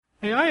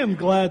Hey, I am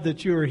glad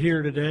that you are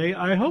here today.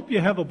 I hope you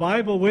have a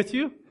Bible with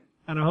you,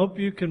 and I hope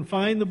you can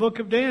find the book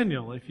of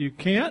Daniel. If you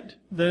can't,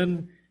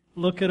 then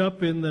look it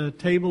up in the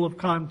table of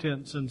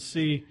contents and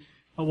see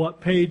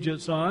what page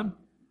it's on.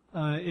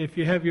 If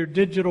you have your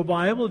digital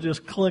Bible,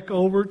 just click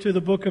over to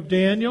the book of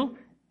Daniel.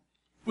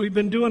 We've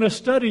been doing a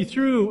study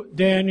through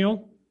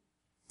Daniel,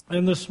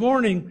 and this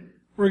morning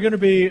we're going to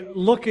be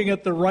looking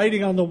at the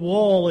writing on the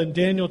wall in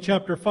Daniel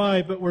chapter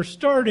 5, but we're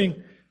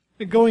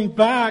going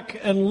back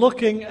and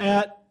looking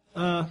at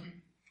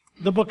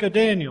the book of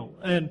Daniel.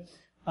 And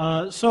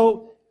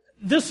so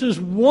this is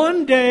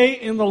one day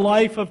in the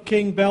life of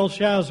King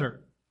Belshazzar.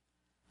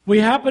 We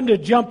happen to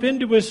jump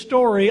into his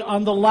story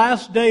on the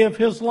last day of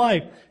his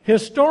life.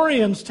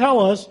 Historians tell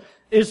us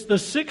it's the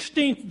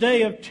 16th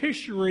day of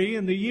Tishri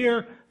in the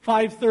year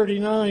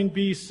 539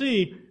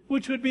 BC,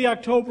 which would be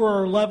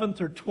October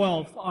 11th or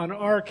 12th on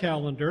our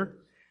calendar.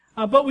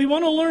 But we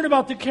want to learn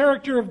about the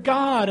character of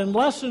God and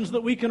lessons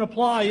that we can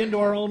apply into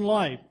our own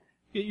life.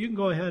 You can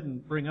go ahead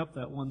and bring up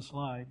that one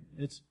slide.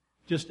 It's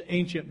just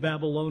ancient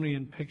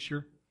Babylonian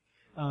picture.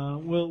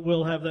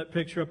 We'll have that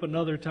picture up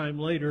another time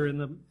later in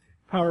the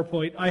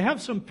PowerPoint. I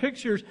have some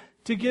pictures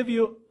to give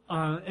you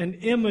an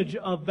image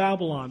of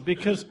Babylon,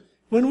 because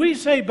when we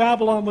say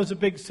Babylon was a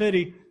big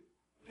city,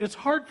 it's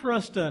hard for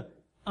us to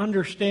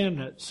understand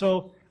it.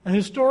 So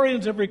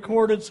historians have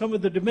recorded some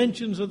of the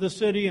dimensions of the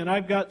city, and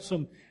I've got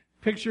some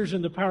pictures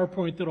in the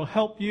PowerPoint that'll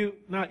help you,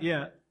 not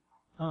yet,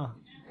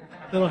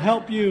 that'll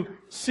help you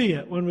see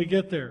it when we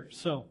get there.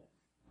 So,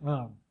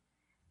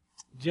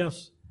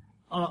 Jeff's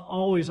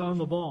always on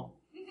the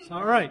ball. So,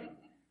 all right.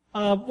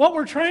 What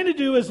we're trying to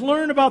do is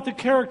learn about the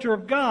character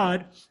of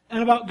God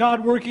and about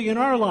God working in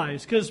our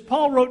lives. Because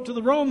Paul wrote to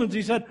the Romans,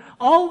 he said,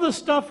 all the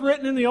stuff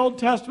written in the Old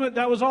Testament,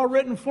 that was all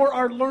written for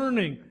our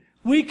learning.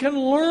 We can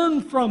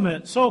learn from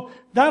it. So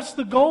that's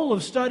the goal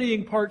of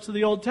studying parts of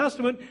the Old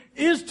Testament,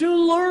 is to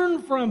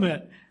learn from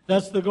it.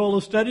 That's the goal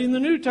of studying the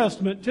New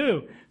Testament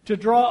too, to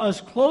draw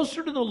us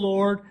closer to the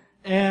Lord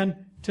and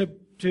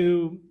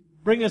to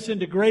bring us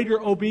into greater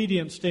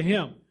obedience to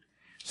Him.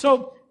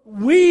 So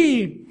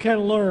we can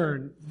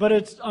learn, but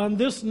it's on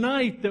this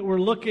night that we're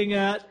looking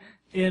at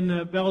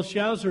in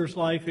Belshazzar's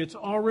life, it's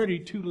already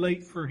too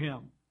late for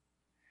him.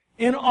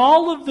 In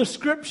all of the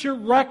Scripture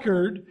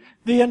record,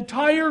 the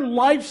entire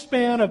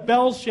lifespan of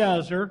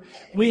Belshazzar,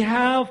 we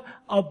have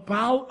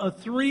about a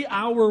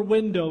 3-hour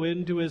window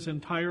into his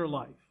entire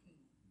life.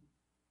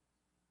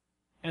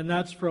 And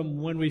that's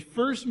from when we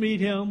first meet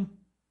him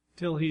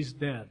till he's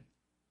dead.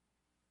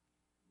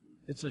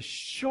 It's a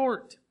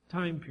short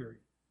time period.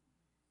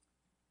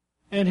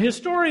 And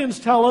historians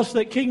tell us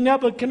that King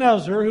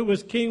Nebuchadnezzar, who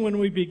was king when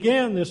we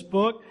began this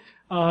book,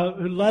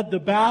 who led the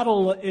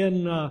battle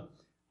in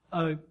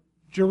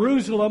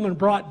Jerusalem and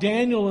brought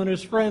Daniel and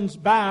his friends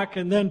back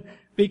and then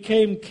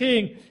became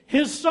king,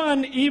 his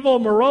son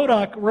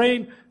Evil-Merodach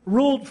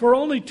ruled for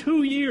only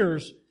 2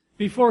 years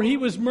before he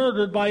was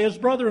murdered by his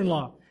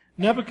brother-in-law.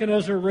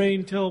 Nebuchadnezzar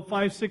reigned till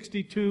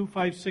 562,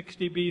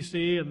 560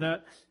 BC in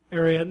that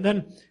area. And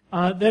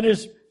then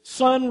his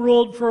son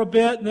ruled for a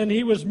bit, and then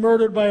he was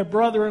murdered by a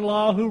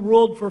brother-in-law who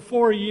ruled for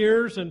 4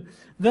 years, and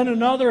then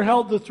another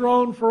held the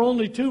throne for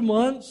only 2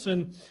 months,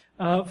 and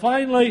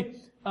finally,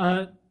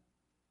 I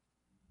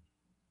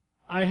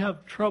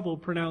have trouble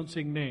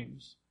pronouncing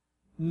names.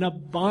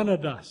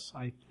 Nabonidus,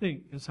 I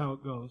think, is how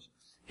it goes.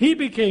 He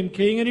became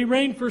king, and he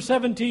reigned for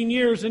 17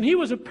 years, and he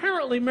was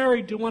apparently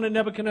married to one of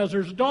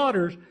Nebuchadnezzar's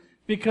daughters,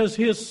 because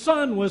his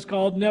son was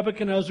called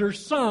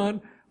Nebuchadnezzar's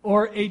son,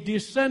 or a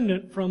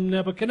descendant from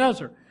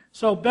Nebuchadnezzar.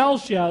 So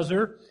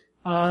Belshazzar,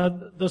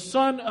 the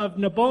son of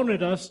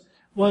Nabonidus,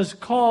 was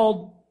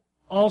called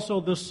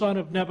also the son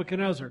of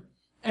Nebuchadnezzar.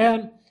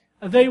 And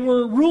they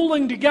were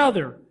ruling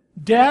together.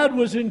 Dad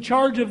was in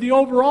charge of the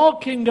overall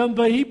kingdom,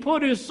 but he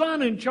put his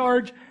son in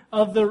charge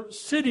of the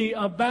city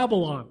of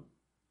Babylon.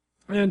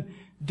 And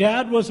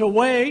Dad was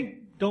away.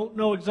 Don't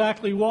know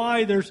exactly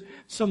why. There's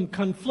some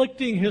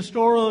conflicting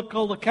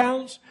historical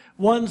accounts.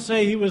 One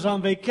say he was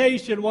on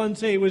vacation. One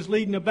say he was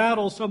leading a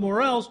battle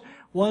somewhere else.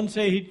 One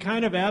say he'd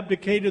kind of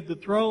abdicated the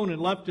throne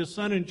and left his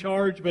son in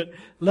charge, but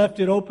left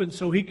it open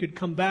so he could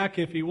come back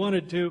if he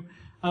wanted to.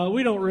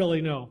 We don't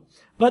really know.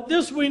 But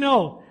this we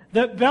know,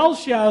 that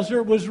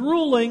Belshazzar was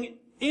ruling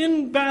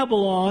in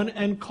Babylon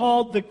and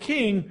called the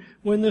king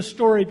when this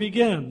story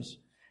begins.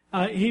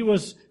 He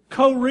was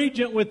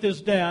co-regent with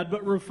his dad,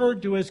 but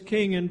referred to as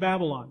king in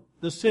Babylon,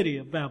 the city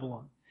of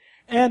Babylon.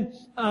 And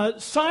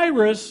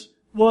Cyrus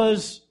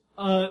was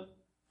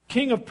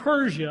king of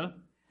Persia,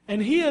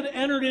 and he had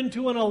entered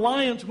into an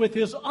alliance with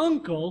his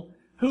uncle,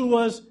 who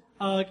was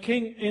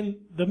king in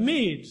the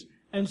Medes.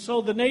 And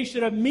so the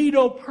nation of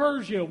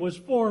Medo-Persia was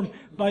formed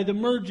by the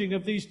merging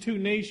of these two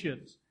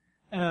nations.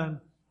 And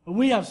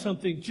we have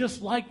something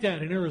just like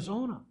that in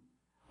Arizona.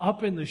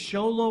 Up in the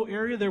Show Low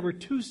area, there were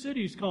 2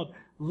 cities called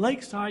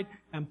Lakeside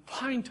and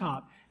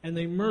Pinetop. And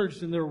they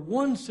merged, and there was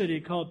one city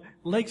called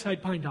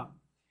Lakeside Pinetop.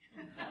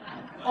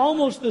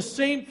 Almost the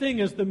same thing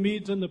as the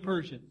Medes and the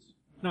Persians.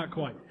 Not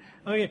quite.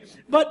 Okay.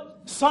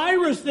 But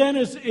Cyrus then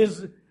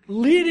is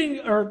leading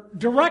or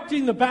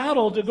directing the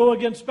battle to go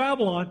against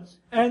Babylon.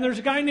 And there's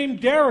a guy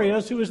named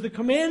Darius who is the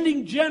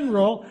commanding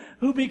general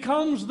who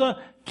becomes the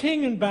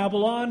king in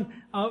Babylon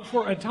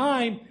for a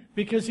time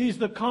because he's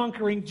the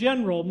conquering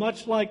general,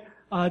 much like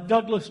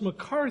Douglas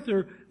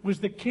MacArthur was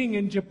the king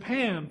in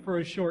Japan for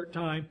a short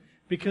time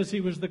because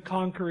he was the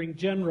conquering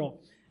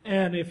general.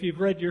 And if you've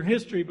read your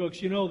history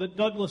books, you know that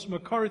Douglas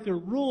MacArthur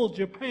ruled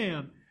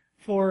Japan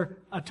for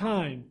a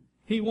time.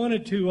 He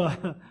wanted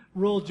to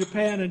rule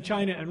Japan and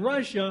China and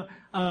Russia,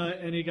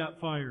 and he got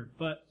fired.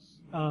 But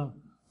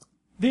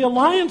the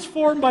alliance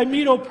formed by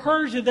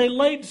Medo-Persia, they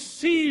laid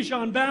siege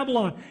on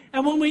Babylon.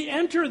 And when we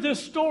enter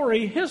this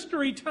story,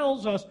 history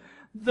tells us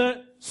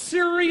the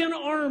Syrian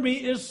army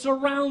is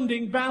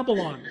surrounding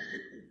Babylon.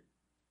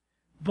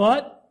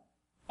 But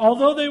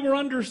although they were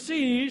under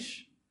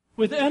siege,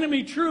 with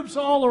enemy troops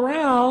all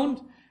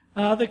around,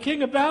 the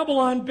king of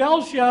Babylon,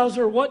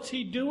 Belshazzar, what's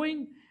he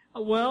doing?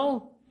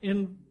 Well,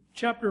 in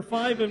chapter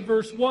 5 and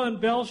verse 1,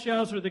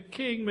 Belshazzar the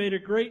king made a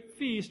great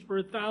feast for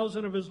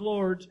 1,000 of his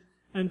lords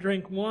and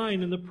drank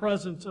wine in the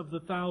presence of the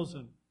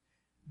 1,000.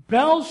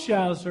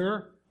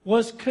 Belshazzar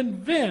was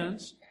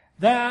convinced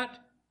that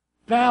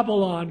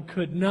Babylon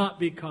could not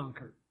be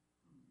conquered.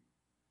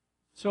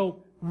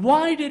 So,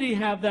 why did he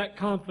have that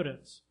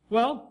confidence?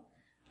 Well,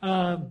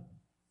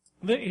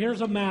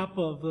 here's a map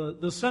of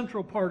the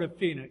central part of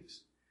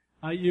Phoenix.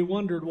 You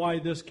wondered why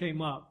this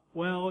came up.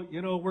 Well,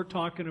 you know, we're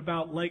talking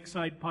about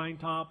Lakeside,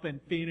 Pinetop,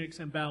 and Phoenix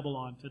and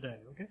Babylon today,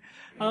 okay?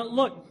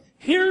 Look,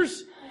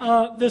 here's,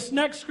 this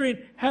next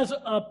screen has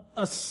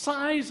a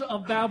size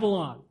of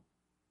Babylon.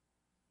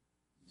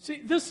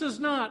 See, this is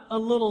not a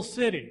little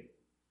city.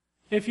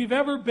 If you've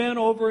ever been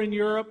over in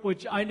Europe,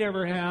 which I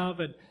never have,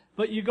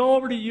 but you go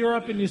over to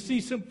Europe and you see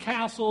some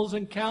castles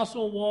and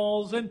castle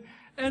walls, and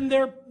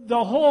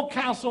the whole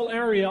castle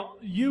area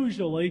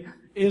usually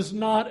is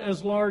not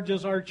as large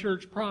as our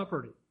church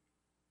property.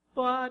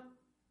 But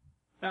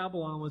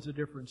Babylon was a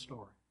different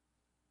story.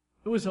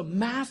 It was a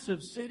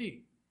massive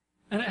city,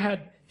 and it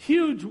had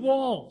huge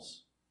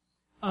walls.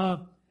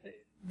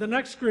 The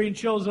next screen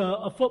shows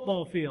a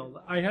football field.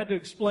 I had to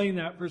explain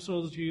that for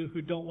those of you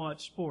who don't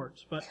watch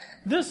sports. But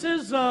this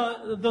is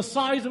the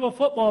size of a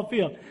football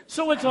field.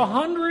 So it's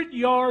 100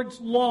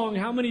 yards long.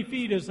 How many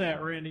feet is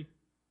that, Randy?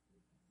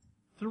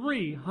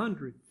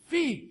 300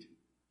 feet.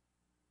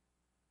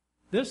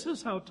 This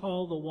is how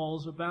tall the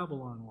walls of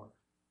Babylon were.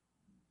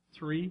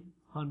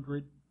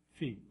 300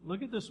 feet.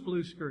 Look at this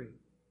blue screen.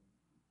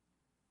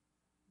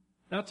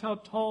 That's how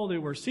tall they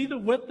were. See the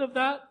width of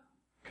that?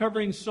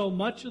 Covering so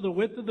much of the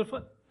width of the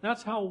foot.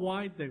 That's how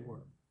wide they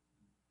were.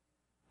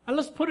 And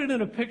let's put it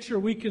in a picture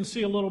we can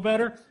see a little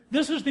better.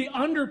 This is the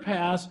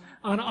underpass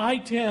on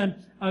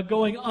I-10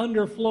 going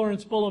under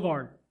Florence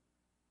Boulevard.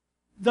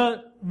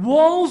 The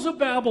walls of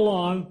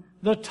Babylon,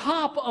 the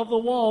top of the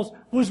walls,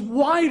 was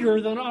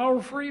wider than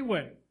our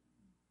freeway.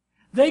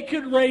 They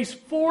could race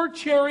 4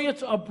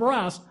 chariots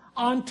abreast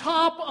on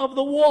top of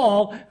the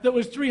wall that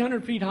was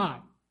 300 feet high.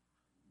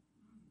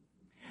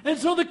 And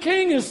so the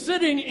king is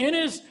sitting in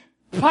his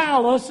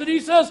palace and he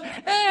says,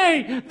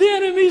 "Hey, the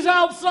enemy's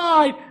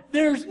outside.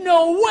 There's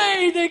no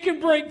way they can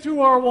break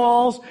through our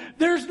walls.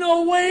 There's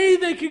no way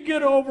they can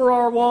get over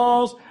our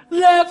walls.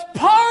 Let's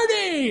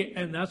party!"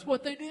 And that's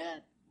what they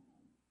did.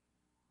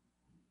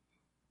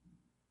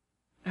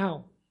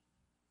 Now,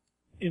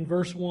 in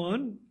verse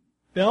 1,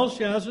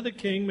 Belshazzar the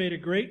king made a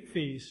great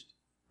feast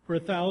for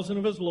 1,000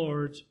 of his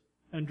lords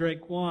and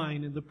drank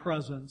wine in the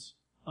presence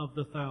of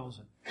the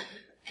 1,000.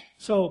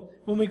 So,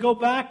 when we go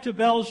back to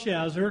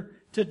Belshazzar,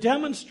 to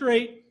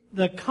demonstrate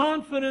the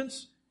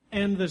confidence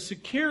and the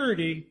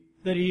security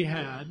that he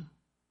had,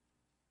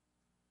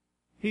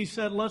 he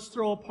said, let's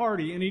throw a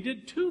party. And he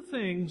did 2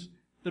 things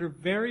that are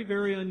very,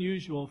 very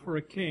unusual for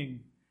a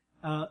king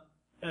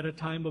at a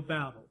time of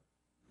battle.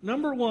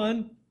 Number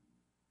 1,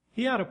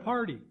 he had a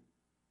party.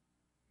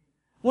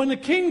 When the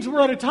kings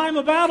were at a time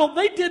of battle,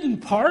 they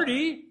didn't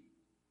party.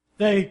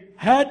 They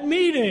had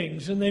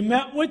meetings, and they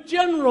met with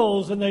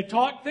generals, and they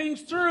talked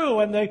things through,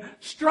 and they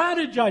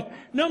strategized.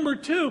 Number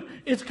 2,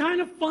 it's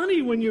kind of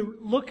funny when you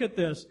look at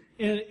this.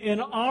 In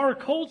our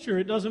culture,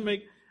 it doesn't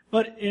make,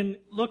 but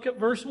look at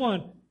verse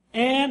 1.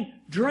 And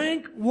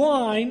drank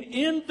wine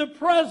in the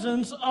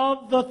presence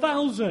of the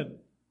 1,000.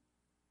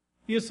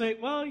 You say,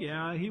 well,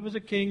 yeah, he was a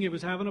king, he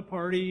was having a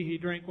party, he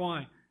drank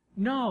wine.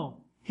 No,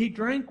 he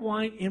drank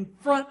wine in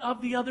front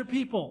of the other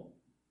people.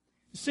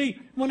 See,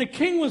 when a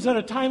king was at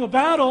a time of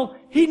battle,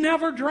 he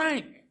never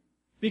drank.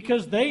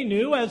 Because they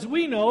knew, as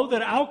we know,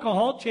 that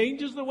alcohol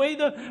changes the way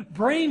the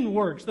brain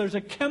works. There's a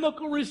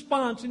chemical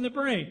response in the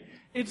brain.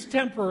 It's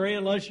temporary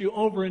unless you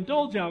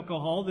overindulge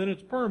alcohol, then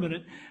it's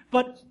permanent.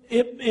 But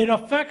it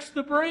affects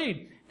the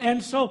brain.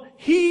 And so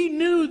he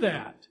knew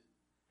that.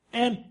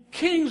 And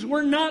kings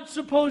were not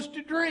supposed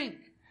to drink.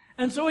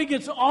 And so he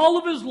gets all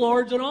of his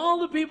lords and all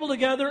the people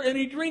together, and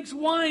he drinks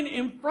wine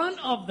in front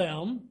of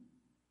them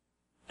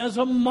as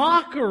a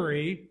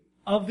mockery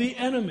of the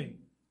enemy.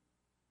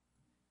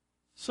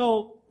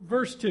 So,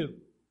 verse 2.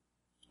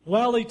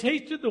 While he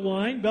tasted the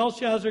wine,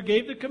 Belshazzar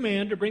gave the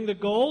command to bring the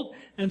gold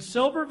and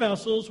silver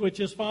vessels which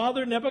his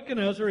father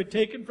Nebuchadnezzar had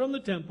taken from the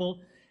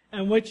temple,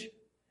 from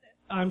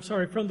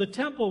the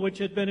temple which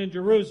had been in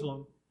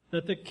Jerusalem,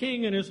 that the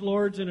king and his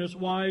lords and his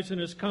wives and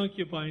his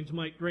concubines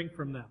might drink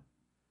from them.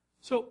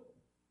 So,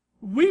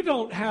 we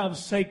don't have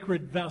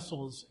sacred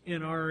vessels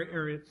in our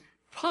area.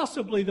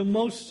 Possibly the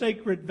most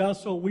sacred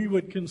vessel we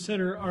would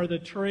consider are the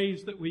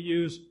trays that we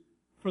use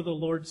for the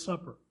Lord's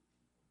Supper.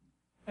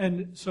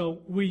 And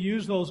so we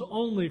use those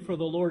only for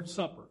the Lord's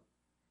Supper.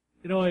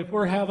 You know, if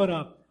we're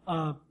having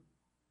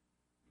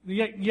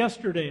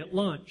yesterday at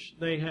lunch,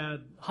 they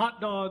had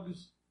hot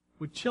dogs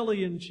with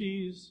chili and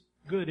cheese,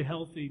 good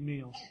healthy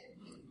meal.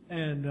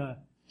 And,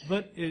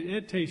 but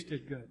it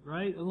tasted good,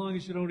 right? As long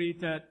as you don't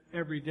eat that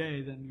every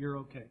day, then you're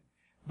okay.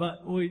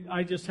 But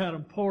I just had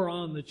them pour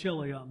on the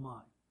chili on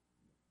mine.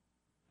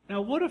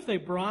 Now, what if they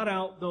brought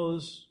out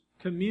those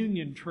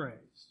communion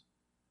trays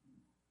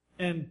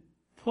and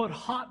put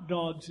hot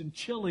dogs and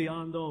chili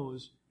on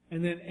those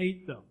and then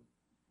ate them?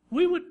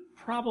 We would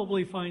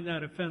probably find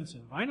that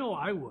offensive. I know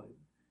I would.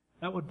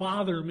 That would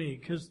bother me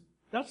because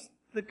that's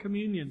the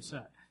communion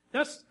set.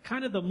 That's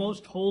kind of the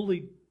most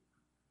holy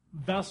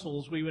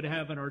vessels we would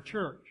have in our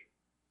church.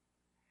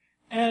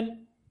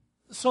 And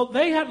so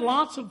they had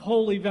lots of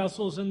holy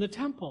vessels in the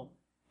temple.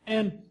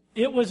 And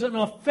it was an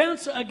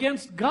offense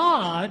against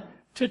God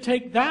to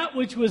take that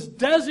which was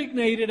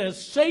designated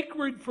as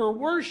sacred for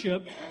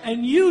worship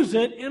and use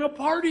it in a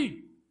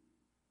party.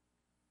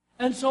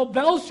 And so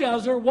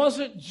Belshazzar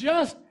wasn't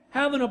just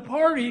having a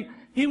party,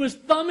 he was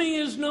thumbing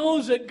his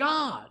nose at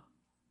God.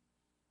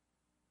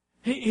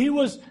 He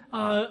was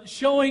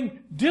showing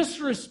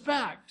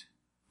disrespect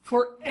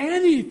for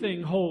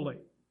anything holy.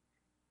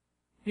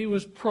 He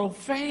was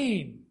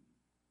profane.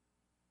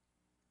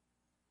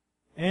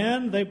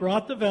 And they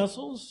brought the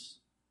vessels.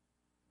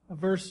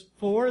 Verse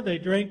 4, they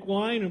drank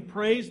wine and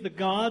praised the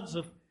gods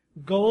of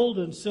gold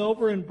and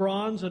silver and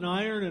bronze and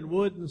iron and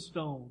wood and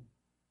stone,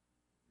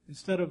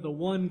 instead of the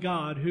one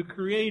God who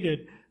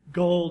created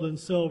gold and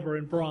silver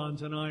and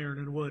bronze and iron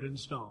and wood and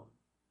stone.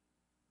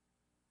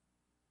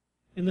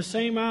 In the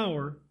same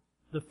hour,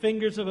 the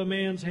fingers of a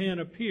man's hand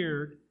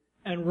appeared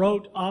and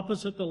wrote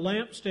opposite the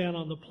lampstand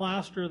on the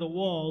plaster of the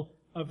wall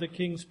of the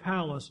king's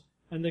palace.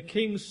 And the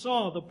king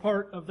saw the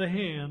part of the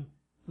hand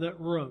that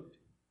wrote.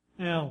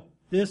 Now,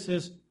 this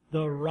is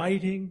the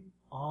writing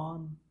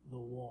on the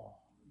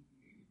wall.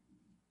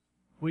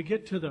 We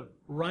get to the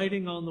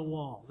writing on the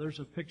wall. There's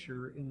a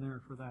picture in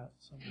there for that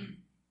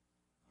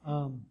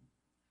somewhere.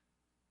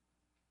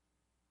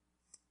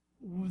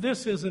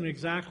 This isn't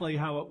exactly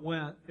how it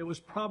went. It was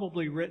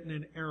probably written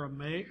in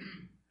Aramaic,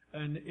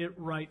 and it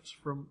writes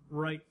from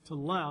right to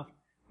left,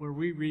 where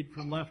we read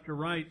from left to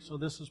right, so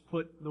this is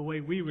put the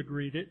way we would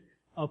read it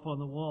up on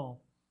the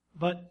wall.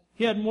 But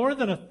he had more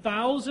than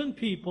 1,000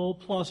 people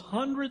plus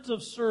hundreds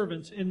of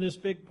servants in this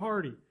big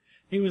party.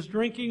 He was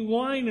drinking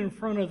wine in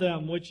front of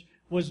them, which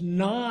was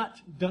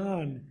not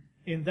done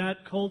in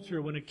that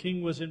culture when a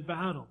king was in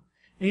battle.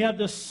 He had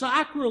the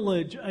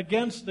sacrilege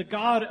against the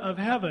God of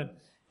heaven.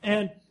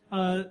 And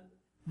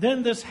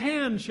then this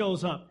hand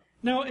shows up.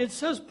 Now, it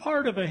says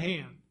part of a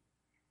hand.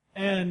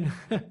 And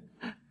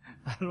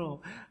I don't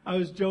know, I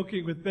was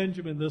joking with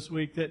Benjamin this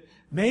week that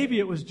maybe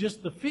it was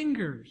just the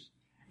fingers.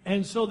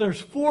 And so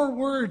there's 4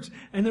 words,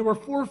 and there were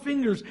 4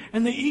 fingers,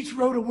 and they each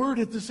wrote a word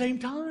at the same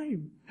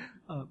time.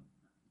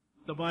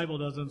 The Bible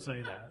doesn't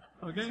say that,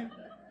 okay?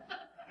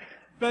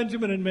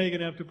 Benjamin and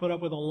Megan have to put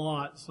up with a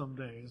lot some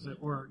days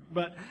at work.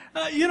 But,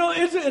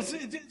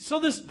 so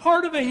this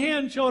part of a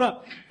hand showed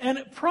up.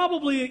 And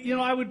probably,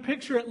 I would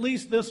picture at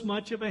least this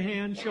much of a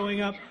hand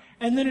showing up.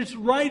 And then it's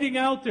writing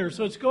out there.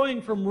 So it's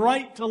going from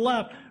right to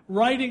left,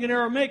 writing in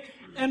Aramaic.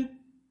 And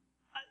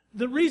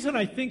the reason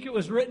I think it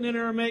was written in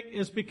Aramaic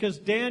is because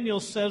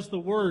Daniel says the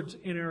words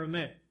in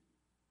Aramaic.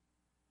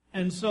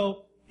 And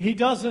so he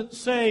doesn't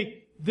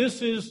say,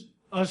 this is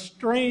a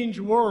strange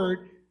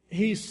word.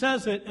 He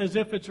says it as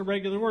if it's a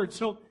regular word.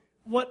 So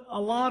what a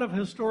lot of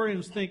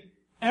historians think,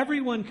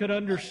 everyone could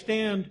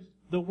understand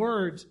the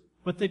words,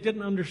 but they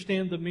didn't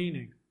understand the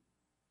meaning.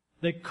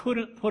 They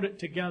couldn't put it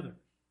together.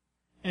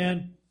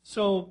 And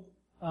so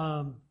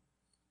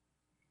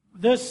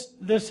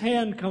this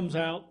hand comes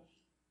out,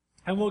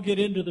 and we'll get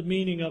into the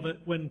meaning of it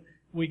when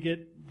we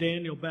get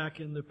Daniel back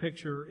in the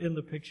picture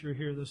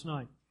here this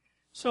night.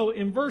 So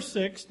in verse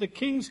 6, the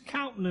king's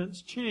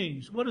countenance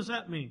changed. What does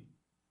that mean?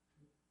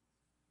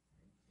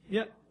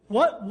 Yeah.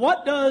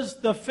 What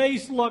does the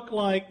face look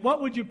like?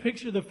 What would you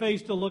picture the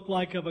face to look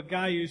like of a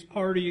guy who's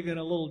partying and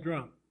a little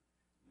drunk?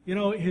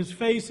 His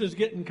face is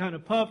getting kind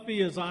of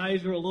puffy, his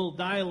eyes are a little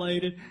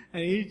dilated,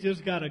 and he's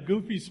just got a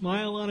goofy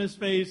smile on his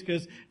face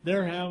because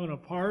they're having a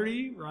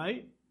party,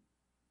 right?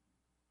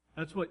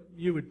 That's what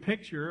you would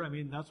picture. I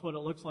mean, that's what it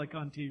looks like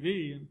on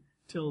TV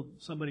until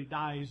somebody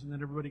dies and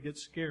then everybody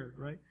gets scared,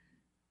 right?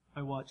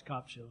 I watch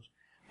cop shows.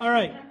 All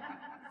right.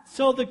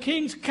 So the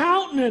king's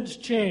countenance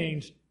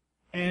changed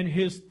and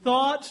his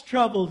thoughts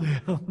troubled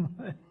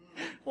him.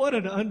 What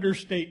an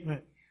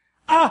understatement.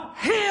 a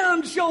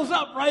hand shows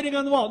up writing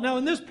on the wall. Now,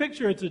 in this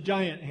picture, it's a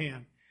giant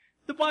hand.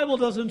 The Bible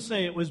doesn't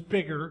say it was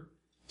bigger.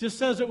 It just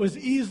says it was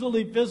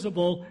easily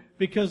visible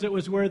because it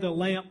was where the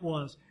lamp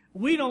was.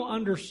 We don't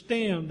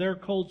understand their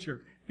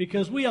culture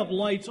because we have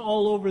lights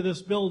all over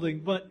this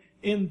building. But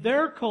in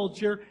their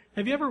culture,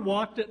 have you ever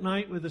walked at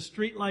night with the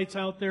street lights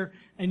out there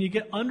and you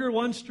get under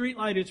one street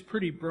light, it's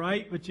pretty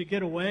bright, but you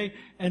get away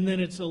and then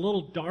it's a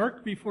little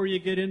dark before you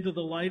get into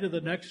the light of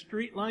the next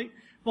street light?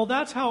 Well,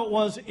 that's how it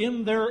was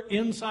in their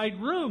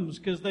inside rooms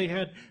because they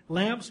had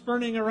lamps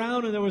burning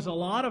around and there was a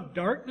lot of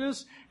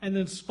darkness and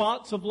then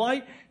spots of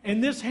light.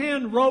 And this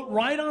hand wrote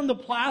right on the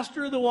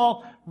plaster of the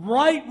wall,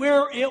 right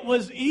where it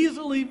was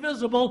easily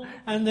visible.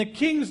 And the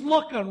king's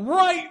looking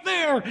right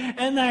there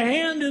and the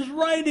hand is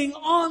writing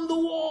on the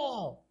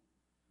wall.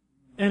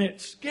 And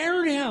it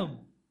scared him,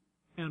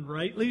 and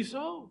rightly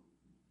so.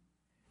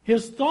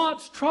 His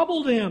thoughts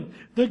troubled him.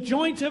 The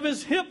joints of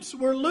his hips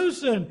were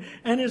loosened,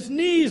 and his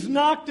knees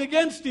knocked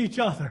against each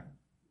other.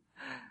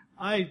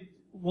 I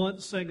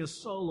once sang a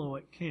solo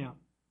at camp.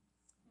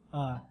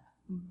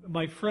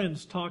 My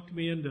friends talked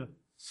me into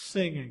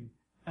singing,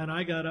 and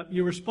I got up.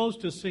 You were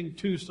supposed to sing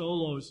 2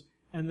 solos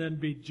and then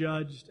be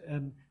judged,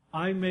 and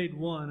I made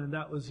one, and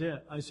that was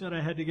it. I said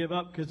I had to give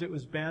up because it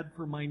was bad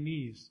for my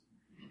knees.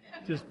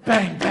 Just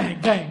bang,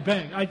 bang, bang,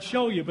 bang. I'd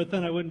show you, but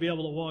then I wouldn't be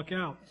able to walk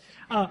out.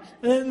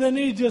 And then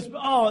he just,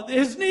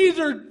 his knees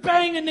are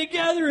banging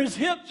together. His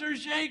hips are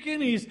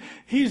shaking.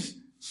 He's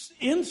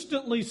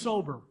instantly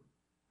sober.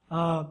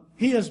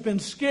 He has been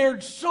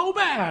scared so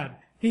bad.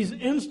 He's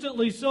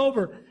instantly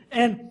sober.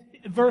 And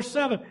verse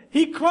 7,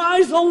 he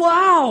cries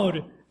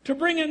aloud to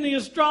bring in the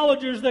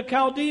astrologers, the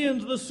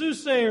Chaldeans, the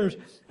soothsayers.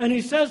 And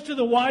he says to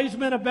the wise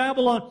men of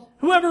Babylon,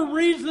 whoever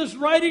reads this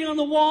writing on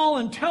the wall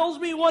and tells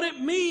me what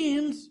it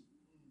means,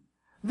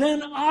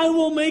 then I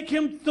will make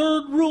him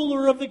third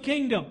ruler of the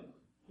kingdom.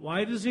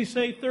 Why does he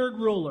say third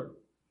ruler?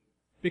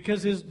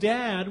 Because his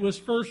dad was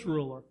first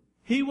ruler.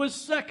 He was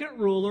second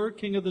ruler,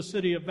 king of the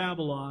city of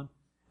Babylon.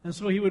 And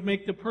so he would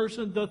make the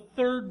person the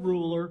third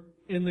ruler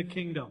in the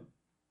kingdom.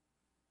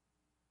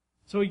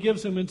 So he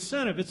gives him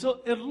incentive. It's a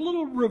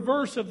little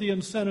reverse of the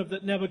incentive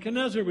that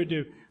Nebuchadnezzar would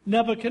do.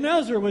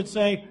 Nebuchadnezzar would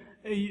say,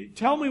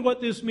 tell me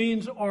what this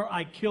means or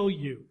I kill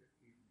you.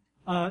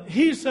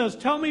 He says,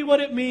 tell me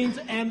what it means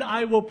and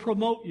I will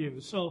promote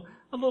you. So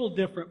a little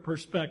different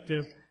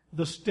perspective,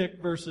 the stick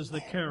versus the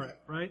carrot,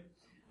 right?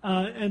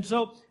 And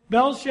so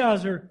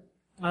Belshazzar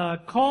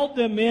called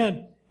them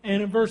in,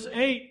 and in verse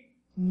 8,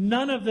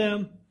 none of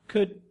them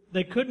could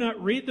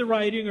not read the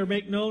writing or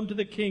make known to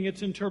the king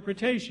its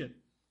interpretation.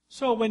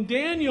 So when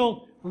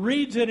Daniel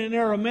reads it in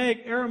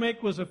Aramaic,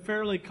 Aramaic was a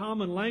fairly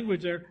common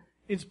language there.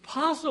 It's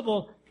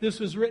possible this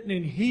was written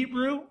in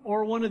Hebrew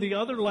or one of the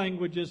other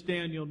languages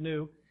Daniel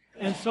knew.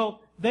 And so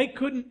they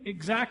couldn't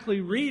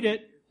exactly read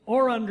it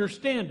or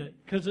understand it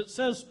because it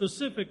says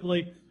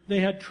specifically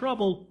they had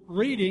trouble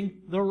reading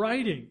the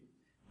writing,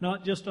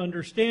 not just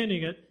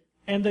understanding it,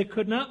 and they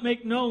could not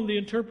make known the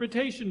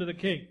interpretation to the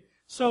king.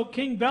 So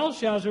King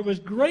Belshazzar was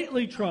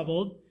greatly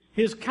troubled,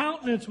 his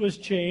countenance was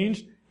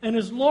changed, and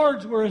his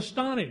lords were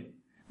astonished.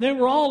 They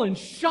were all in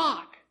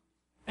shock.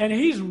 And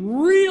he's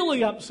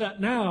really upset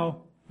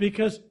now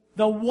because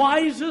the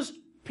wisest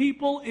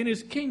people in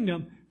his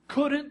kingdom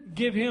couldn't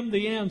give him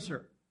the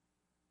answer.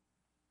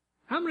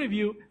 How many of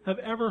you have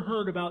ever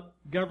heard about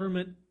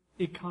government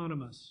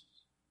economists?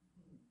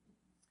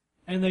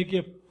 And they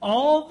give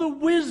all the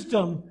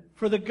wisdom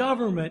for the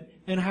government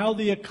and how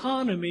the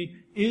economy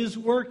is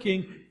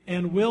working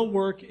and will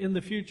work in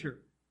the future.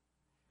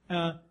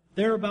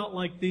 They're about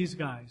like these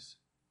guys.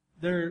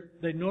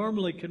 They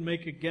normally can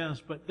make a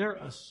guess, but they're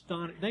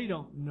astonished. They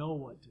don't know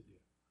what to do.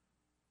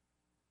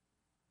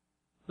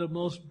 The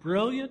most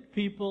brilliant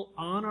people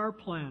on our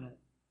planet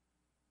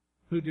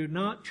who do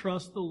not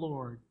trust the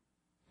Lord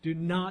do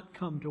not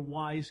come to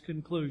wise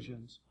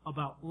conclusions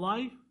about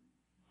life,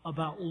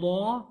 about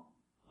law,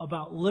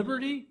 about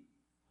liberty,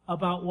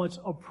 about what's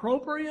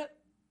appropriate.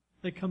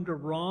 They come to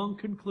wrong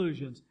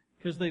conclusions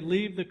because they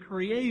leave the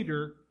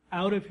Creator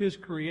out of His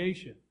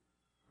creation,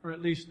 or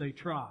at least they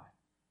try.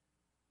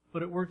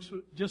 But it works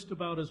just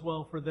about as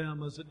well for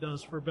them as it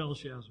does for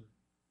Belshazzar.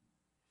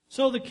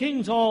 So the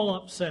king's all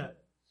upset.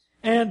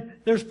 And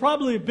there's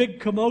probably a big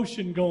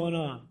commotion going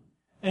on.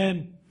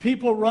 And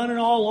people running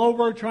all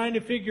over trying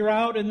to figure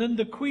out. And then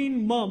the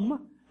queen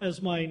mum,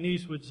 as my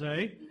niece would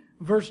say,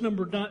 verse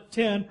number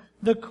 10,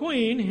 the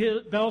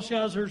queen,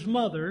 Belshazzar's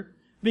mother,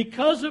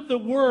 because of the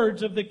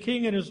words of the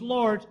king and his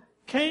lords,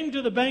 came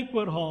to the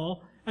banquet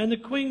hall, and the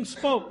queen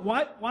spoke.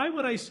 Why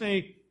would I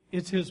say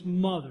it's his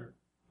mother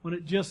when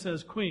it just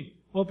says queen?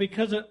 Well,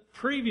 because it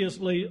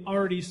previously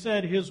already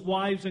said his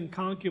wives and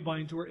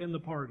concubines were in the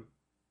party.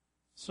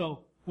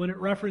 So when it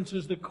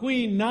references the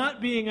queen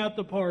not being at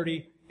the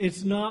party,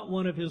 it's not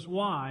one of his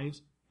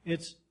wives,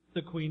 it's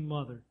the queen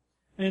mother.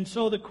 And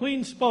so the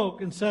queen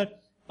spoke and said,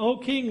 O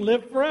king,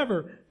 live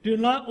forever. Do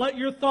not let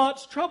your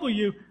thoughts trouble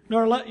you,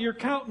 nor let your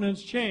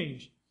countenance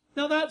change.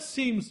 Now that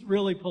seems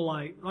really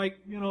polite. Like,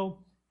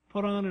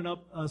 put on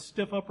a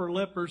stiff upper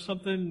lip or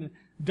something.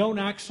 Don't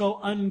act so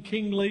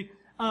unkingly.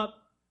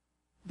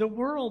 The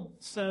world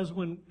says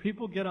when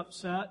people get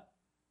upset,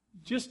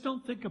 just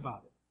don't think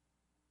about it.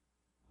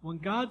 When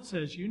God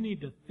says you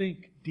need to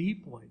think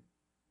deeply,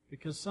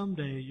 because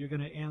someday you're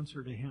going to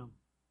answer to Him.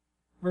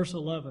 Verse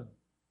 11.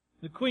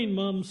 The Queen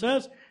Mum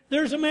says,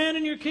 "There's a man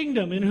in your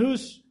kingdom in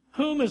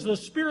whom is the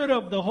Spirit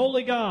of the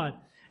Holy God.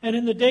 And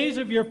in the days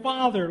of your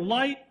father,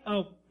 light..."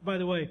 Oh, by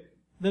the way,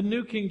 the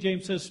New King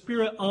James says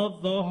Spirit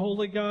of the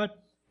Holy God.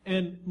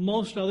 And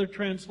most other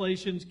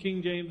translations,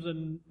 King James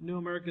and New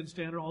American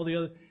Standard, all the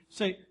other,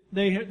 say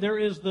there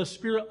is the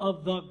Spirit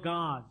of the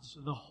gods,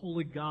 the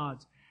holy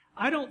gods.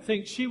 I don't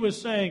think she was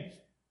saying,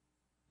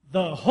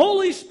 the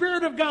Holy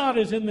Spirit of God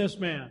is in this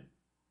man.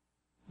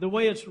 The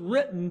way it's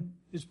written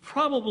is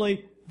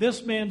probably,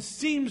 this man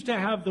seems to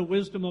have the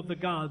wisdom of the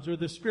gods, or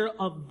the Spirit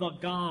of the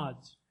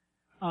gods.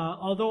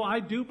 Although I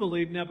do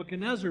believe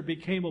Nebuchadnezzar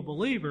became a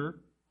believer.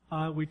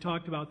 We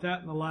talked about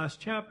that in the last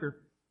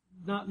chapter.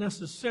 Not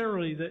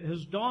necessarily that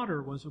his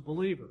daughter was a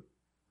believer.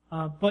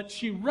 But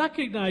she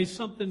recognized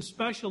something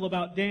special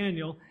about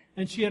Daniel,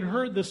 and she had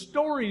heard the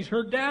stories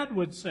her dad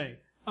would say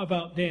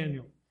about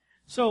Daniel.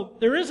 So,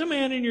 there is a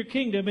man in your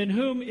kingdom in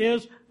whom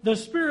is the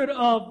Spirit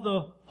of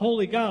the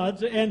holy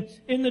gods, and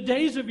in the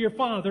days of your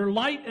father,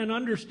 light and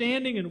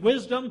understanding and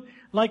wisdom,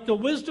 like the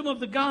wisdom of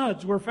the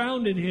gods, were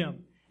found in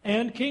him.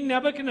 And King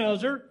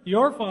Nebuchadnezzar,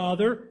 your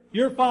father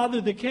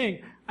the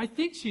king. I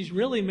think she's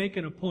really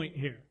making a point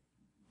here.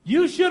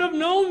 You should have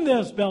known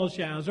this,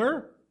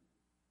 Belshazzar.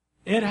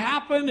 It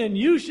happened and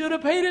you should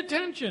have paid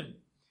attention.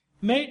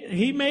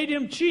 He made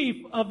him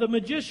chief of the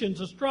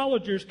magicians,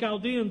 astrologers,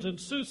 Chaldeans, and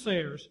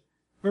soothsayers.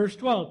 Verse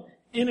 12,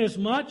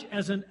 inasmuch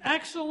as an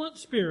excellent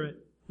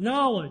spirit,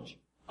 knowledge,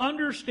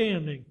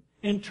 understanding,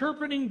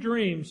 interpreting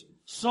dreams,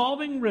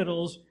 solving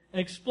riddles,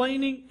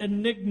 explaining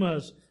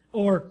enigmas,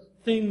 or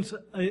things,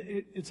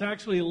 it's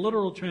actually a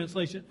literal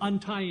translation,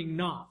 untying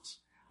knots,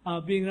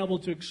 being able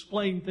to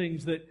explain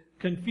things that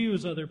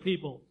confuse other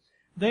people.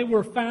 They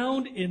were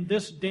found in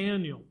this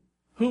Daniel,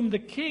 whom the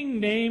king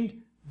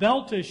named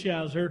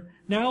Belteshazzar.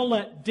 Now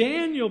let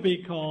Daniel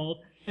be called,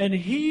 and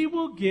he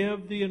will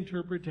give the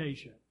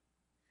interpretation.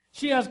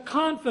 She has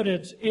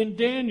confidence in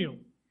Daniel.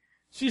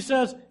 She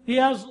says he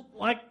has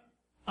like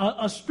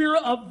a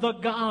spirit of the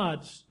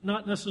gods,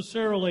 not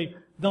necessarily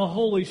the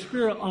Holy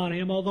Spirit on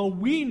him, although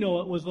we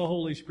know it was the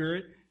Holy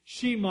Spirit.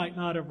 She might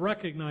not have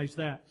recognized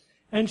that.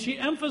 And she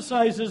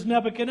emphasizes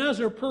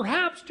Nebuchadnezzar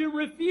perhaps to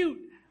refute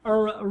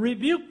or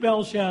rebuke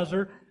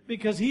Belshazzar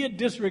because he had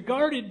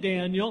disregarded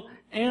Daniel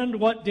and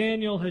what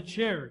Daniel had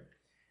shared.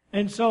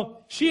 And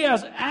so she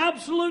has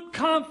absolute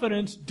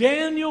confidence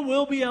Daniel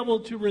will be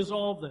able to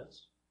resolve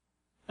this.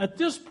 At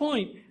this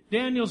point,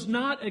 Daniel's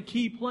not a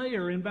key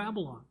player in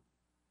Babylon.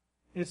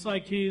 It's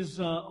like he's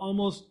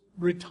almost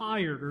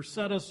retired or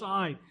set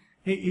aside.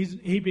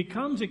 He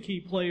becomes a key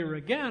player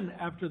again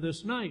after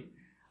this night.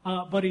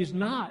 But he's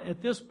not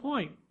at this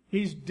point.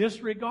 He's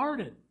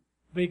disregarded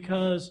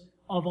because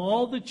of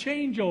all the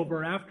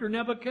changeover after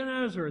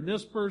Nebuchadnezzar, and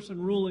this person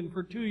ruling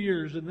for 2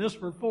 years, and this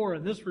for 4,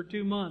 and this for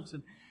 2 months,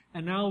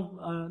 and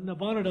now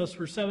Nabonidus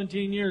for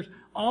 17 years.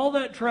 All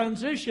that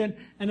transition,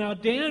 and now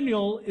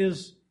Daniel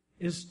is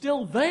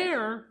still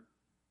there,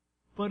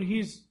 but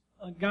he's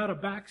got a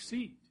back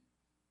seat.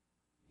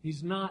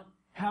 He's not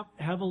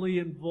heavily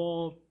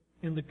involved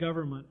in the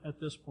government at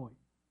this point.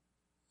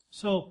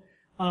 So,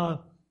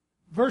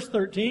 verse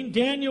 13,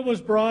 Daniel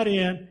was brought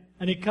in,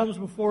 and he comes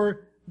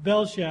before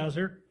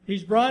Belshazzar.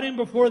 He's brought in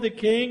before the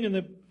king, and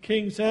the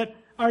king said,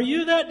 "Are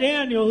you that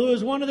Daniel who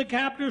is one of the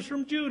captives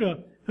from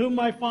Judah, whom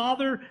my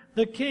father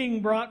the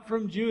king brought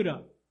from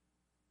Judah?"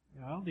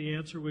 Well, the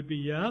answer would be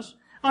yes.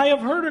 "I have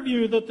heard of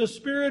you that the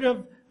spirit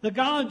of the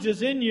gods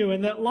is in you,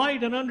 and that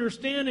light and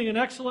understanding and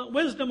excellent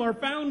wisdom are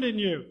found in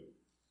you.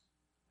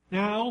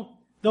 Now,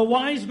 the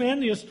wise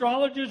men, the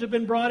astrologers, have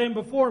been brought in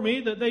before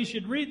me, that they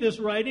should read this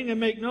writing and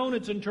make known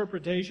its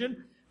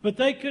interpretation, but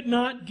they could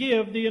not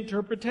give the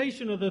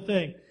interpretation of the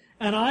thing.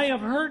 And I have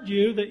heard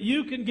you that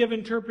you can give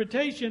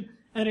interpretation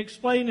and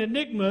explain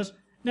enigmas.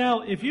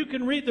 Now, if you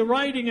can read the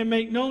writing and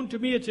make known to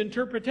me its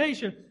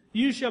interpretation,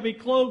 you shall be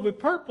clothed with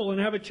purple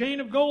and have a chain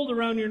of gold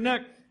around your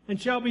neck,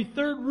 and shall be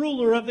third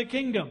ruler of the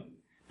kingdom."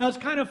 Now, it's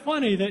kind of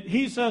funny that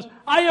he says,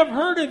 "I have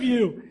heard of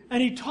you,"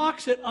 and he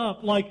talks it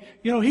up like,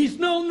 he's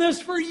known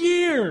this for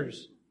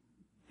years.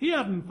 He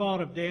hadn't thought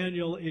of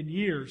Daniel in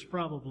years,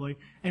 probably,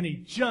 and he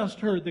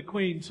just heard the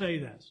queen say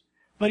this.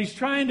 But he's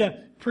trying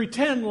to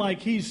pretend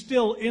like he's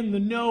still in the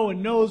know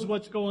and knows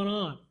what's going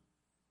on.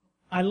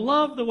 I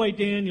love the way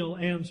Daniel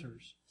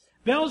answers.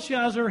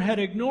 Belshazzar had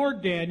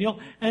ignored Daniel,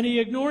 and he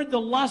ignored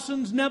the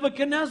lessons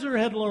Nebuchadnezzar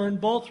had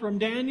learned, both from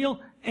Daniel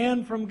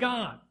and from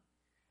God.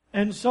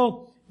 And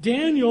so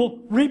Daniel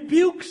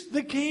rebukes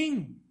the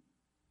king.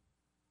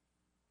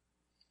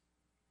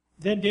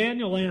 Then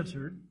Daniel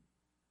answered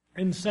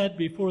and said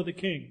before the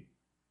king,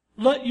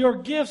 "Let your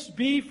gifts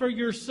be for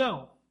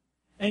yourself,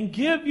 and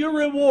give your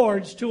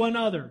rewards to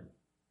another."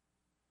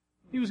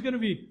 He was going to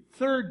be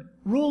third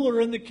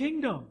ruler in the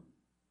kingdom.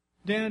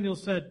 Daniel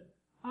said,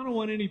 I don't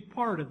want any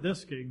part of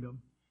this kingdom.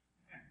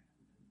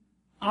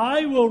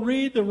 I will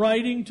read the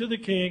writing to the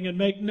king and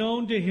make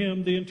known to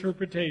him the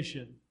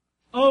interpretation.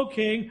 O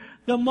king,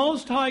 the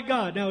Most High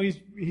God. Now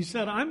he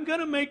said, I'm going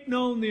to make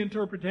known the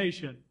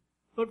interpretation.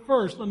 But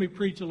first, let me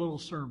preach a little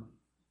sermon.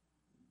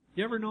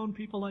 You ever known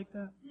people like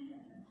that?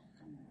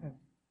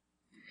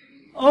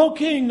 O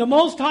king, the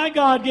Most High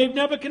God gave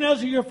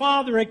Nebuchadnezzar your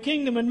father a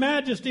kingdom and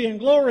majesty and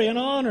glory and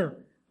honor.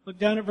 Look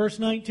down at verse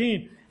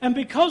 19. And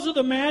because of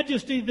the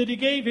majesty that he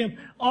gave him,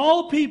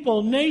 all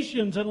people,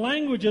 nations, and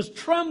languages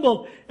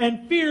trembled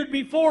and feared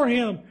before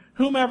him.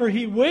 Whomever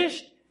he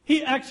wished,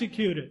 he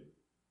executed.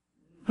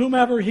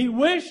 Whomever he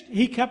wished,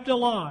 he kept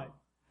alive.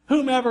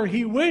 Whomever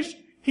he wished,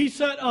 he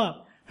set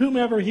up.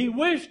 Whomever he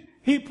wished,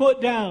 he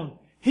put down.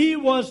 He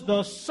was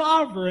the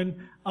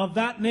sovereign of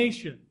that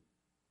nation.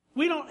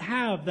 We don't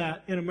have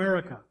that in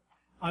America.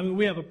 I mean,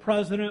 we have a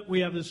president, we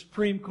have the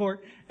Supreme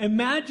Court.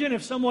 Imagine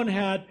if someone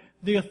had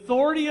the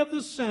authority of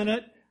the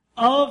Senate,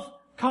 of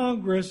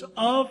Congress,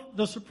 of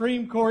the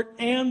Supreme Court,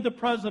 and the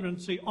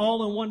presidency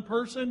all in one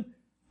person.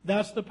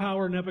 That's the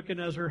power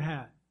Nebuchadnezzar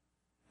had.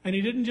 And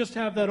he didn't just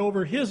have that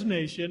over his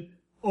nation,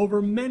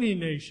 over many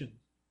nations,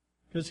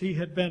 because he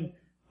had been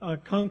a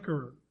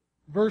conqueror.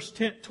 Verse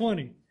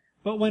 20.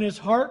 But when his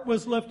heart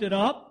was lifted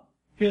up,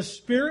 his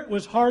spirit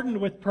was hardened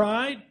with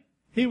pride,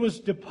 he was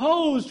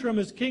deposed from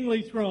his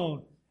kingly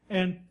throne,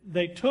 and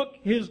they took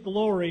his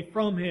glory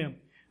from him.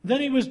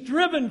 Then he was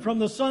driven from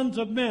the sons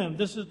of men.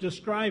 This is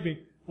describing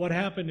what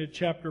happened in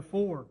chapter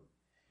 4.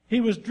 He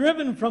was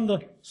driven from the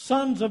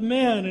sons of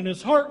men, and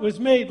his heart was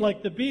made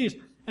like the beast,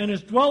 and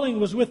his dwelling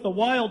was with the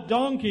wild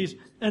donkeys,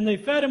 and they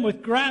fed him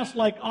with grass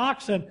like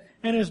oxen,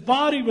 and his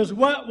body was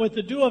wet with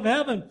the dew of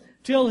heaven,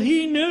 till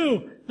he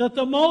knew that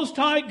the Most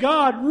High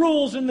God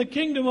rules in the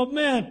kingdom of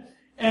men,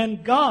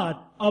 and God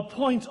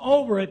appoints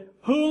over it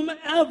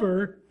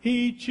whomever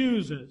he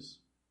chooses.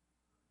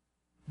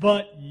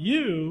 But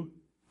you,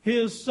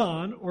 his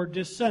son or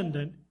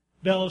descendant,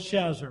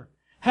 Belshazzar,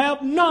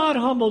 have not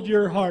humbled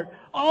your heart,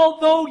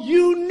 although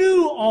you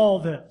knew all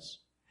this.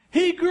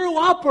 He grew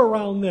up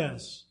around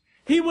this.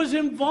 He was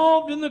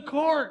involved in the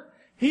court.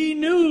 He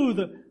knew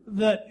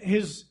that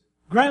his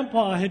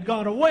grandpa had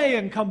gone away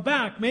and come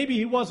back. Maybe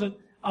he wasn't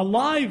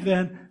alive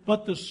then,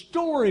 but the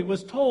story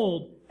was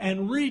told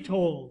and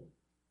retold.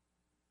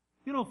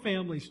 You know,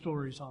 family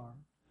stories are.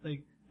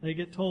 They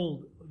get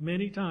told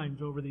many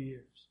times over the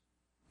years.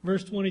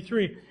 Verse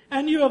 23,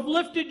 and you have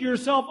lifted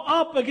yourself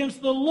up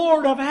against the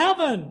Lord of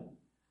heaven.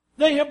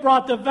 They have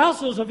brought the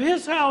vessels of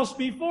his house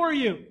before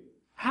you.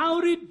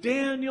 How did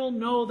Daniel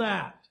know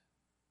that?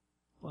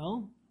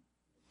 Well,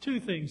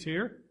 two things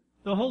here.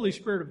 The Holy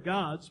Spirit of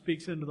God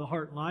speaks into the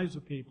heart and lives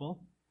of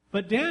people.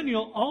 But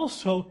Daniel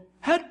also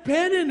had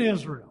been in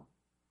Israel.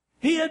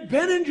 He had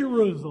been in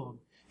Jerusalem.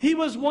 He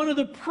was one of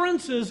the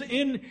princes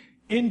in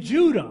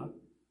Judah.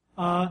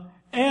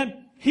 And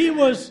he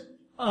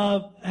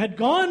had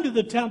gone to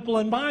the temple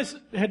and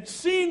had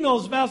seen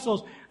those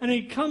vessels. And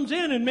he comes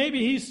in and maybe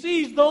he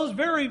sees those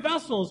very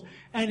vessels.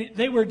 And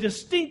they were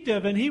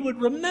distinctive and he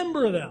would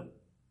remember them.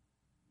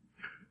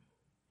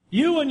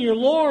 You and your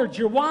lords,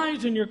 your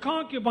wives and your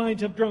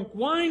concubines have drunk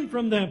wine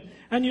from them,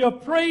 and you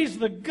have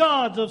praised the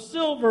gods of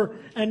silver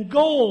and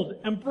gold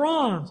and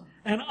bronze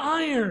and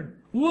iron,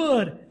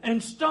 wood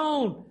and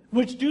stone,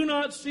 which do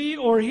not see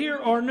or hear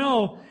or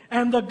know,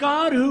 and the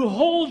God who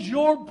holds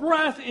your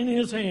breath in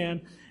his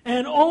hand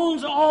and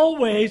owns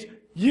always,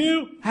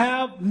 you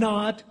have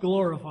not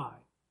glorified.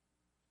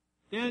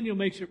 Daniel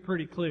makes it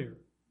pretty clear.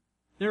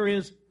 There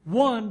is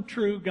one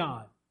true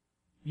God.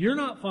 You're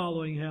not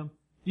following him.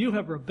 You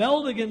have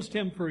rebelled against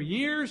him for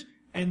years,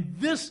 and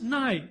this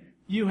night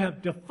you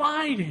have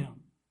defied him.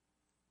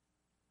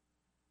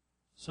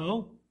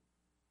 So,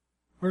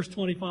 verse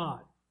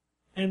 25.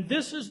 And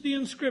this is the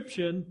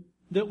inscription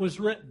that was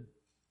written.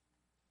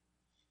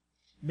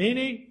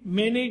 Mene,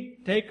 mene,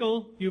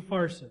 tekel,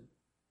 upharsin.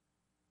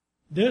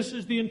 This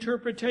is the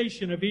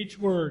interpretation of each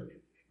word.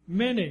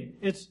 Mene,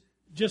 it's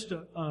just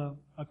a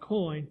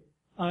coin.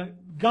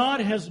 God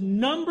has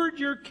numbered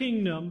your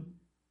kingdom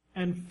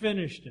and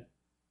finished it.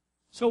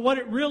 So what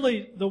it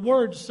really, the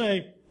words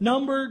say,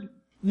 numbered,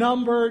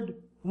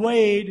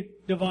 weighed,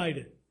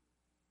 divided.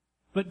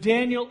 But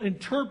Daniel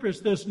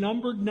interprets this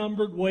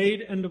numbered,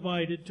 weighed, and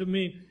divided to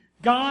mean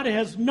God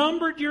has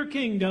numbered your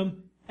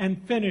kingdom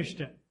and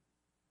finished it.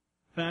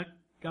 In fact,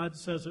 God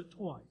says it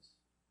twice.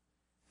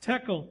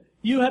 Tekel,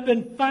 you have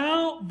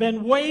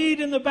been weighed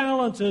in the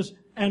balances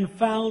and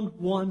found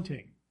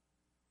wanting.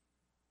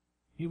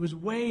 He was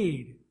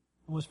weighed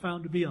and was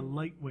found to be a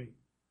lightweight.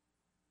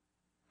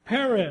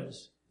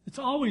 Perez, it's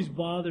always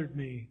bothered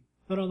me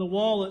that on the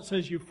wall it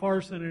says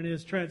upharsin, and in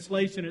his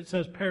translation it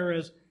says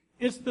Perez.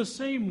 It's the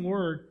same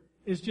word.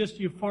 It's just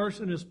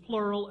upharsin is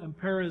plural and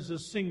Perez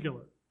is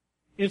singular.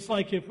 It's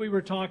like if we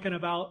were talking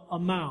about a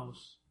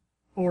mouse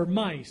or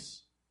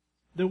mice.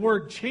 The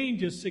word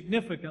changes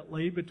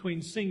significantly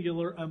between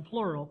singular and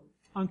plural.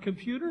 On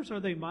computers, are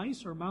they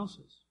mice or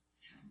mouses?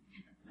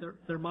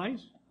 They're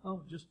mice?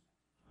 Oh,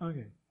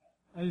 okay.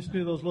 I just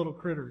knew those little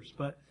critters,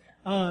 but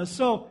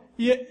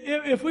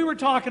If we were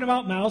talking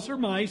about mouse or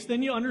mice,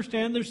 then you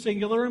understand they're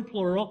singular and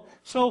plural.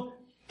 So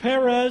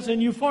Perez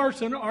and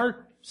Upharsin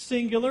are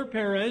singular,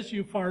 Perez,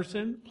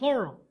 Upharsin,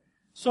 plural.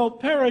 So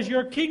Perez,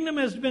 your kingdom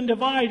has been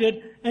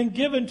divided and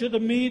given to the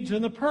Medes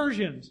and the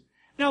Persians.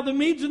 Now the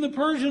Medes and the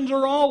Persians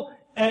are all,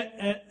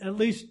 at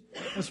least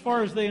as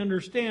far as they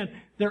understand,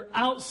 they're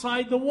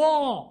outside the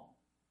wall.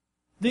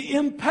 The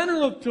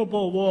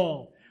impenetrable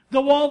wall.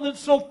 The wall that's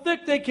so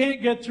thick they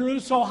can't get through,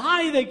 so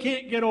high they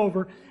can't get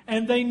over.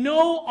 And they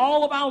know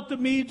all about the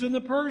Medes and the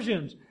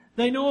Persians.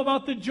 They know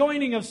about the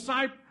joining of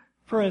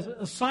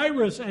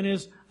Cyrus and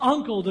his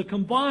uncle to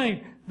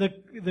combine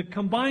the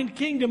combined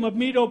kingdom of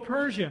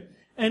Medo-Persia.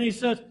 And he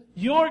says,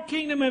 your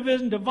kingdom has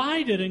been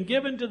divided and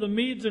given to the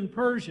Medes and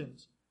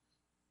Persians.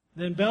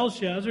 Then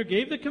Belshazzar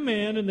gave the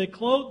command, and they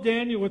clothed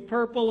Daniel with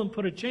purple and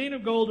put a chain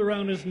of gold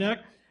around his neck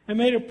and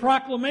made a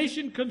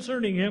proclamation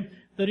concerning him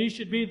that he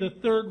should be the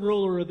third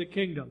ruler of the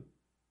kingdom.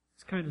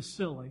 It's kind of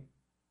silly.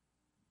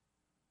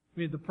 I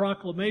mean, the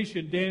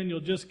proclamation Daniel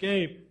just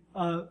gave,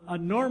 a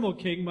normal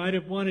king might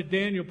have wanted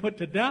Daniel put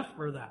to death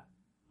for that.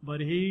 But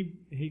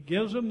he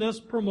gives him this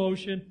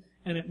promotion,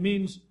 and it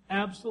means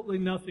absolutely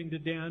nothing to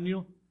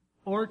Daniel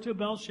or to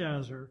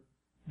Belshazzar,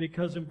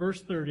 because in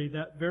verse 30,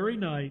 that very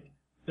night,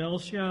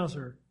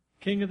 Belshazzar,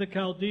 king of the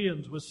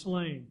Chaldeans, was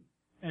slain,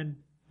 and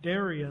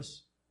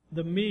Darius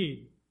the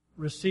Mede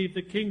received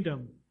the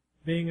kingdom,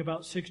 being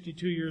about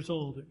 62 years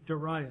old,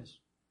 Darius.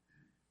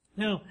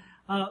 Now,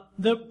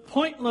 the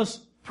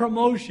pointless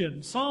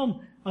promotion.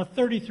 Psalm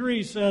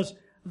 33 says,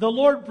 the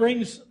Lord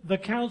brings the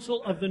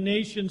counsel of the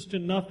nations to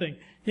nothing.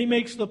 He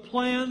makes the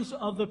plans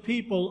of the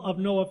people of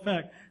no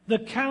effect. The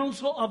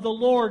counsel of the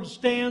Lord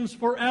stands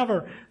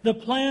forever, the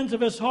plans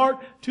of his heart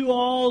to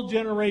all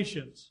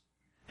generations.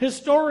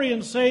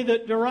 Historians say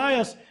that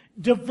Darius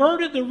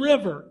diverted the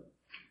river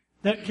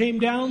that came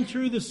down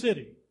through the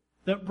city,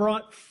 that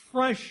brought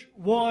fresh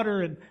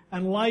water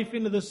and life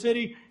into the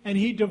city, and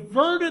he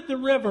diverted the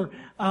river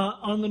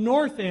on the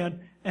north end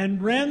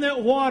and ran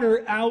that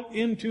water out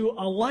into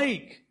a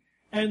lake.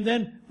 And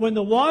then when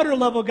the water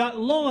level got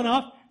low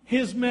enough,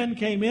 his men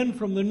came in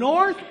from the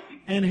north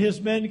and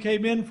his men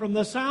came in from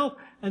the south,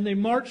 and they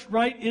marched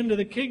right into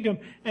the kingdom.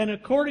 And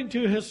according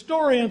to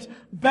historians,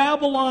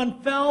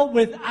 Babylon fell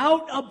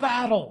without a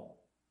battle,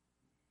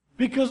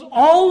 because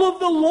all of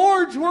the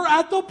lords were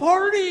at the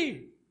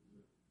party.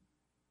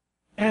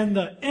 And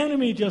the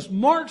enemy just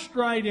marched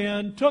right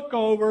in, took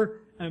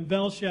over, and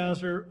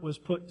Belshazzar was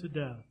put to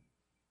death.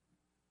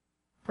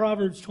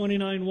 Proverbs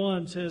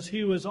 29:1 says,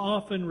 he who is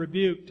often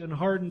rebuked and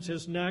hardens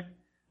his neck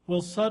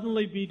will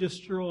suddenly be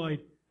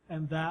destroyed,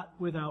 and that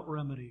without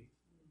remedy.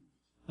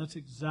 That's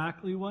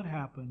exactly what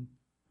happened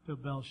to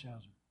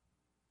Belshazzar.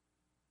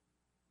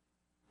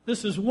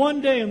 This is one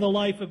day in the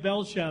life of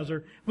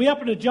Belshazzar. We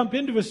happen to jump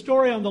into his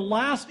story on the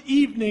last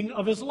evening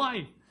of his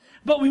life.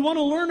 But we want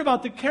to learn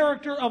about the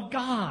character of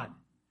God.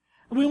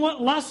 We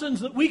want lessons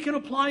that we can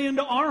apply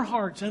into our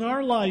hearts and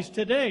our lives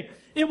today.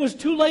 It was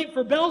too late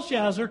for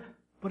Belshazzar,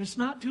 but it's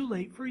not too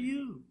late for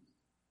you.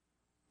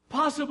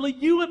 Possibly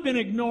you have been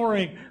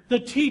ignoring the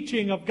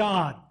teaching of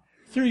God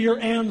through your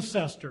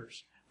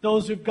ancestors,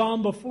 those who've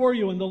gone before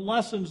you and the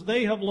lessons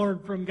they have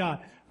learned from God,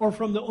 or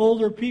from the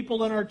older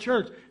people in our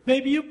church.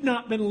 Maybe you've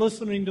not been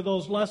listening to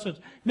those lessons.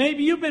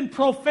 Maybe you've been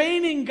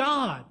profaning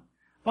God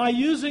by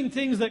using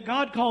things that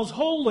God calls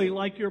holy,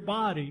 like your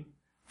body,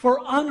 for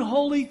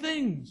unholy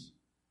things.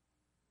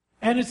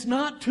 And it's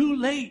not too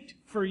late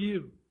for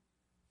you.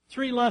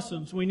 3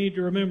 lessons we need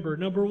to remember.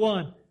 Number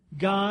 1,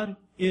 God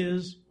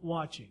is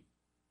watching.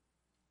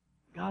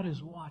 God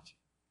is watching.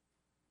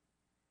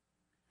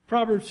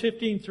 Proverbs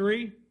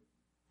 15:3,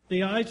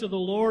 the eyes of the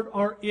Lord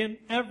are in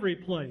every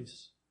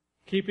place,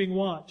 keeping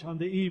watch on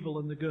the evil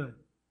and the good.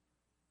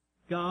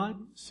 God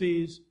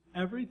sees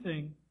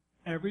everything,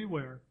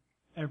 everywhere,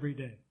 every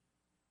day.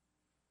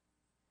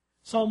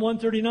 Psalm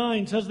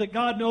 139 says that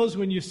God knows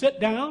when you sit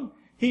down.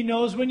 He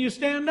knows when you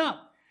stand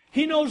up.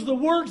 He knows the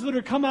words that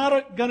are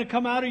going to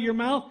come out of your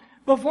mouth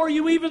before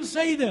you even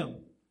say them.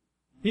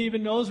 He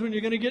even knows when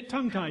you're going to get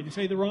tongue-tied and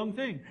say the wrong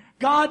thing.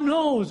 God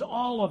knows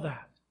all of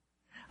that.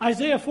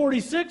 Isaiah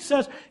 46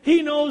 says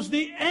He knows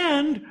the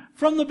end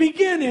from the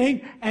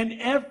beginning and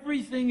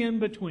everything in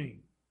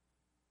between.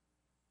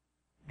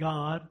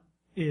 God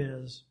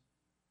is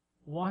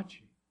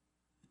watching.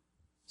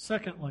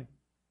 Secondly,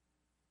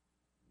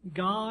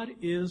 God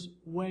is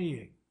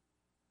weighing.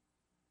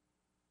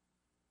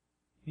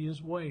 He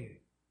is weighing.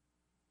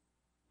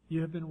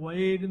 You have been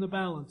weighed in the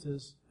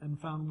balances and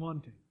found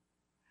wanting.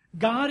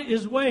 God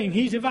is weighing.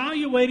 He's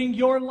evaluating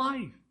your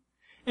life.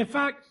 In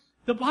fact,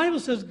 the Bible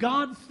says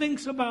God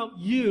thinks about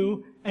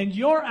you and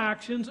your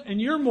actions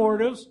and your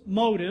motives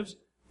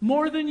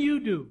more than you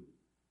do.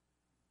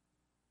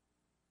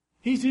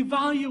 He's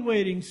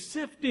evaluating,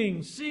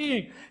 sifting,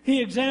 seeing.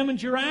 He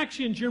examines your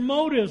actions, your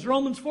motives.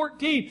 Romans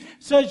 14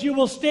 says you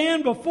will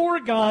stand before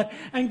God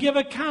and give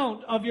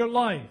account of your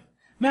life.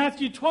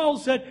 Matthew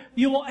 12 said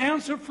you will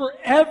answer for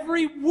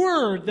every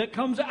word that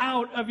comes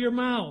out of your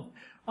mouth.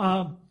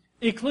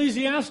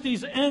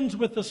 Ecclesiastes ends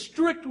with a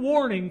strict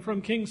warning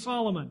from King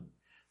Solomon.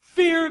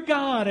 Fear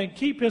God and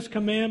keep His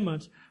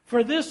commandments,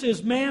 for this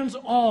is man's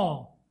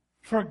all.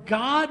 For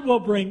God will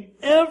bring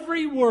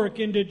every work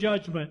into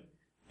judgment,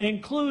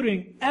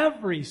 including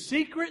every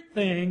secret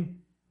thing,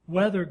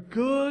 whether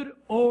good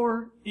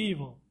or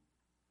evil.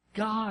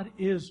 God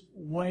is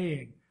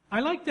weighing. I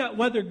like that,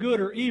 whether good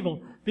or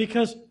evil,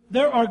 because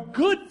there are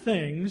good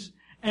things,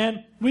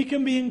 and we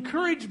can be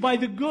encouraged by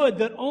the good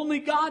that only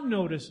God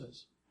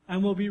notices,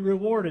 and will be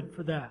rewarded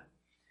for that.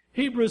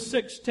 Hebrews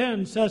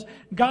 6:10 says,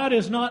 God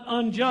is not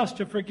unjust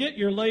to forget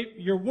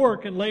your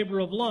work and labor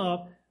of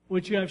love,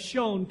 which you have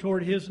shown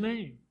toward His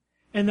name,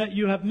 and that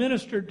you have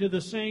ministered to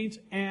the saints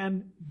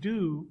and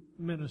do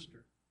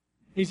minister.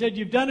 He said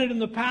you've done it in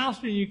the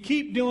past and you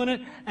keep doing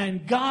it,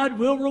 and God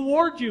will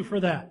reward you for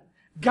that.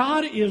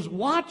 God is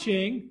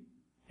watching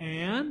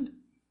and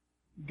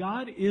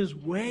God is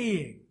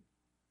weighing.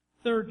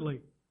 Thirdly,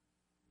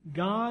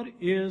 God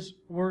is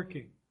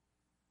working.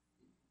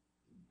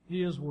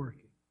 He is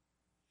working.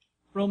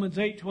 Romans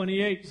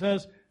 8:28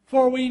 says,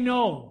 for we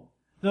know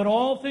that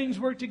all things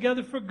work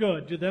together for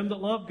good to them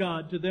that love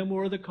God, to them who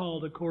are the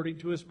called according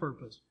to His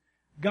purpose.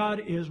 God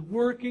is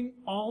working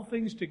all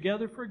things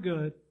together for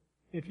good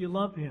if you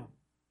love Him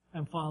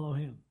and follow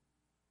Him.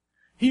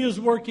 He is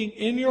working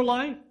in your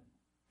life.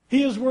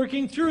 He is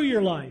working through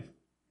your life.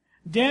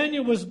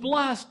 Daniel was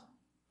blessed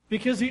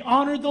because he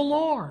honored the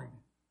Lord.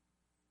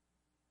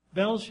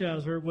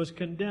 Belshazzar was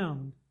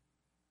condemned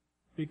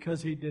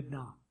because he did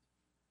not.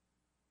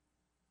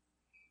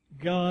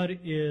 God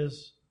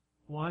is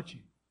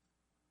watching.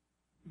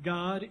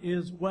 God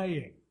is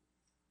weighing.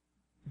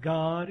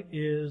 God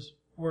is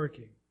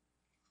working.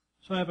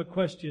 So I have a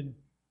question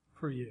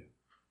for you.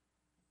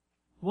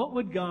 What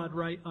would God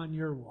write on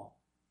your wall?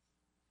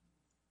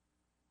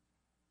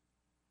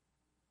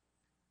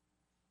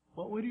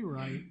 What would He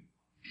write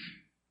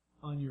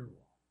on your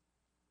wall?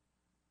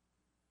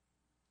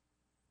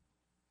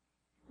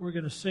 We're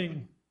going to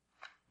sing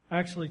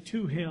actually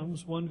two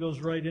hymns. One goes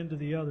right into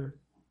the other.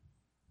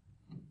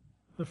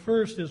 The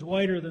first is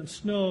Whiter Than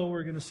Snow.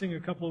 We're going to sing a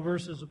couple of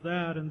verses of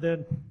that, and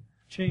then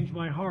Change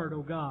My Heart,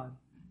 O God.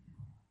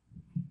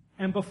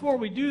 And before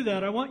we do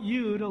that, I want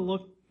you to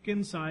look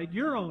inside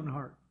your own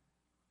heart.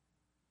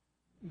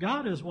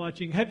 God is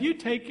watching. Have you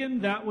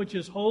taken that which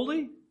is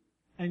holy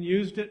and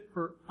used it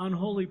for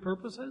unholy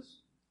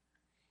purposes?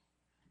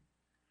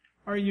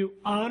 Are you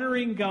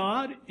honoring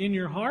God in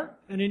your heart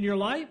and in your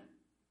life?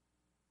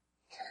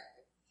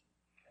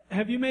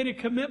 Have you made a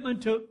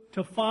commitment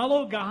to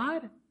follow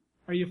God?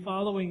 Are you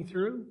following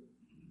through?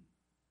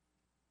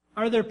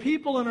 Are there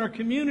people in our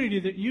community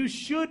that you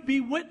should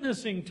be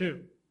witnessing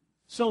to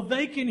so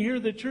they can hear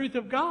the truth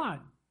of God?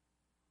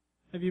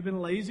 Have you been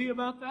lazy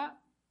about that?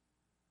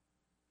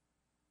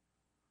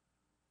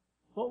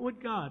 What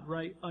would God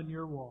write on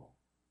your wall?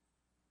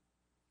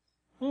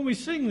 When we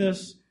sing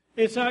this,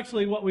 it's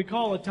actually what we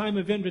call a time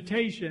of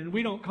invitation.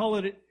 We don't call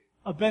it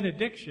a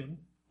benediction.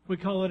 We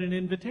call it an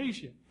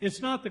invitation.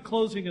 It's not the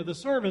closing of the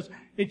service.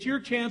 It's your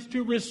chance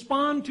to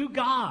respond to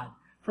God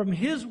from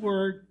His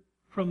Word,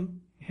 from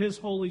His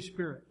Holy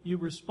Spirit. You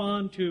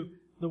respond to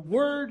the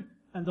Word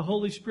and the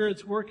Holy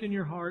Spirit's work in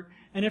your heart.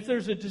 And if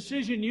there's a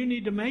decision you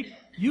need to make,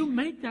 you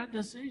make that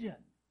decision.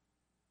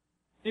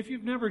 If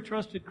you've never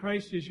trusted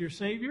Christ as your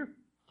Savior,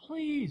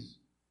 please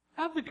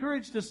have the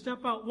courage to step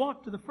out,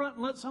 walk to the front,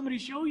 and let somebody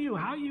show you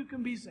how you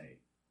can be saved.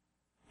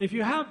 If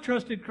you have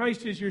trusted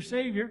Christ as your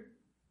Savior,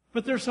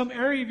 but there's some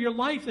area of your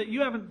life that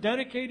you haven't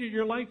dedicated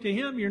your life to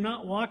Him, you're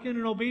not walking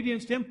in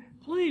obedience to Him,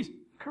 please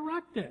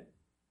correct it.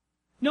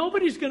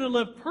 Nobody's going to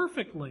live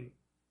perfectly,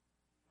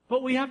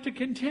 but we have to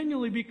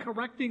continually be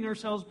correcting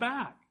ourselves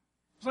back.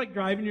 It's like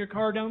driving your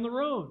car down the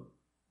road.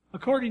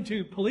 According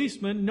to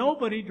policemen,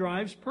 nobody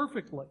drives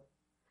perfectly.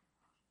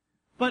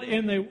 But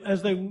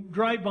as they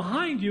drive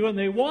behind you and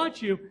they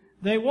watch you,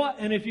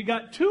 and if you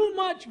got too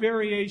much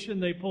variation,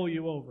 they pull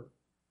you over.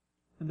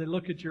 And they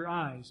look at your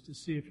eyes to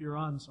see if you're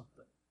on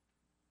something.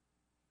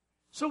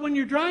 So when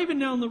you're driving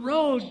down the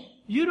road,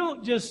 you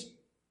don't just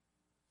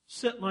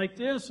sit like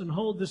this and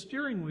hold the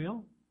steering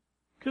wheel,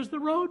 because the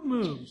road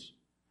moves.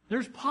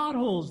 There's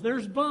potholes,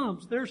 there's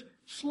bumps, there's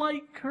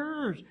slight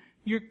curves.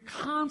 You're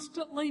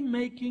constantly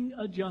making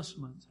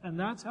adjustments, and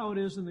that's how it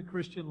is in the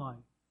Christian life.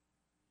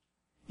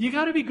 You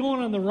got to be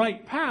going on the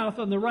right path,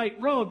 on the right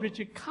road, but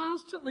you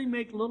constantly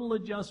make little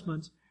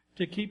adjustments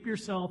to keep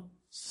yourself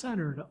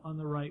centered on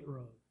the right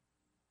road.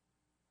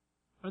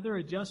 Are there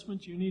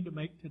adjustments you need to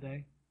make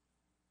today?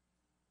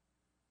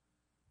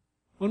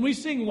 When we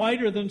sing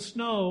Whiter Than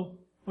Snow,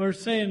 we're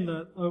saying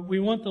that we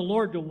want the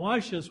Lord to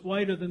wash us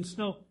whiter than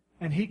snow.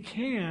 And He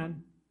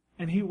can,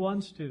 and He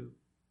wants to.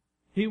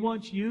 He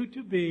wants you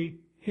to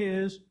be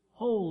His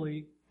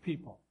holy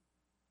people.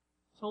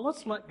 So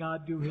let's let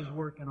God do His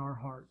work in our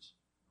hearts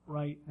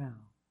right now.